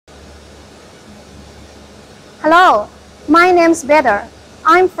Hello, my name is Better.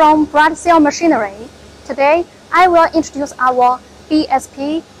 I'm from Bright Cell Machinery. Today, I will introduce our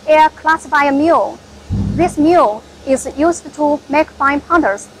BSP air classifier mill. This mill is used to make fine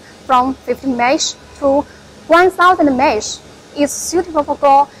powders from 50 mesh to 1000 mesh. It's suitable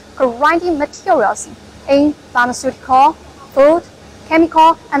for grinding materials in pharmaceutical, food,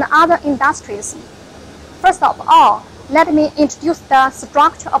 chemical, and other industries. First of all, let me introduce the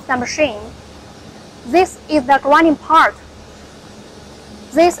structure of the machine. This is the grinding part.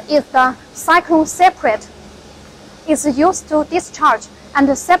 This is the cyclone separate. It's used to discharge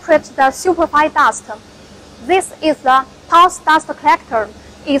and separate the superfine dust. This is the pulse dust collector.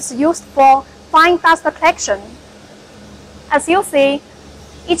 It's used for fine dust collection. As you see,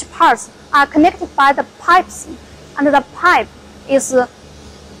 each parts are connected by the pipes, and the pipe is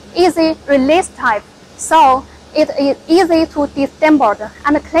easy release type, so it is easy to disassemble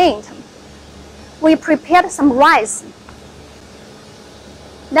and cleaned. We prepared some rice.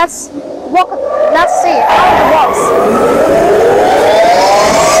 Let's see how it works.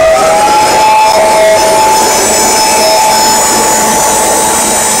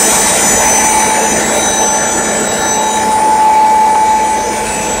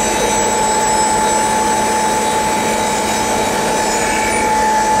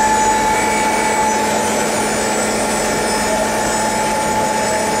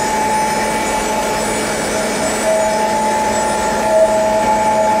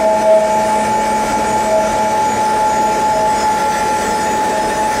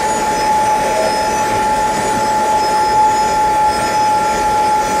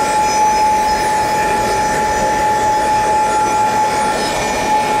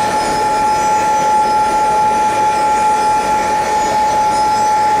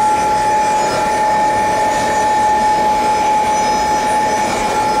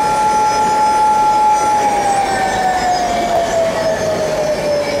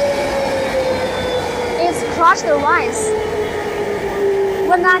 Crush the rice.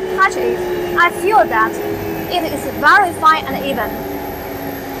 When I touch it, I feel that it is very fine and even.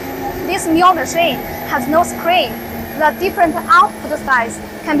 This mill machine has no screen. The different output size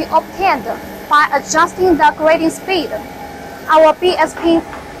can be obtained by adjusting the grading speed. Our BSP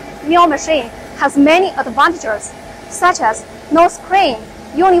mill machine has many advantages, such as no screen,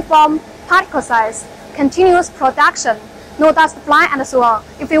 uniform particle size, continuous production, no dust fly, and so on.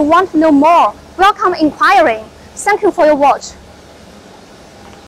 If you want to know more, welcome inquiring. Thank you for your watch.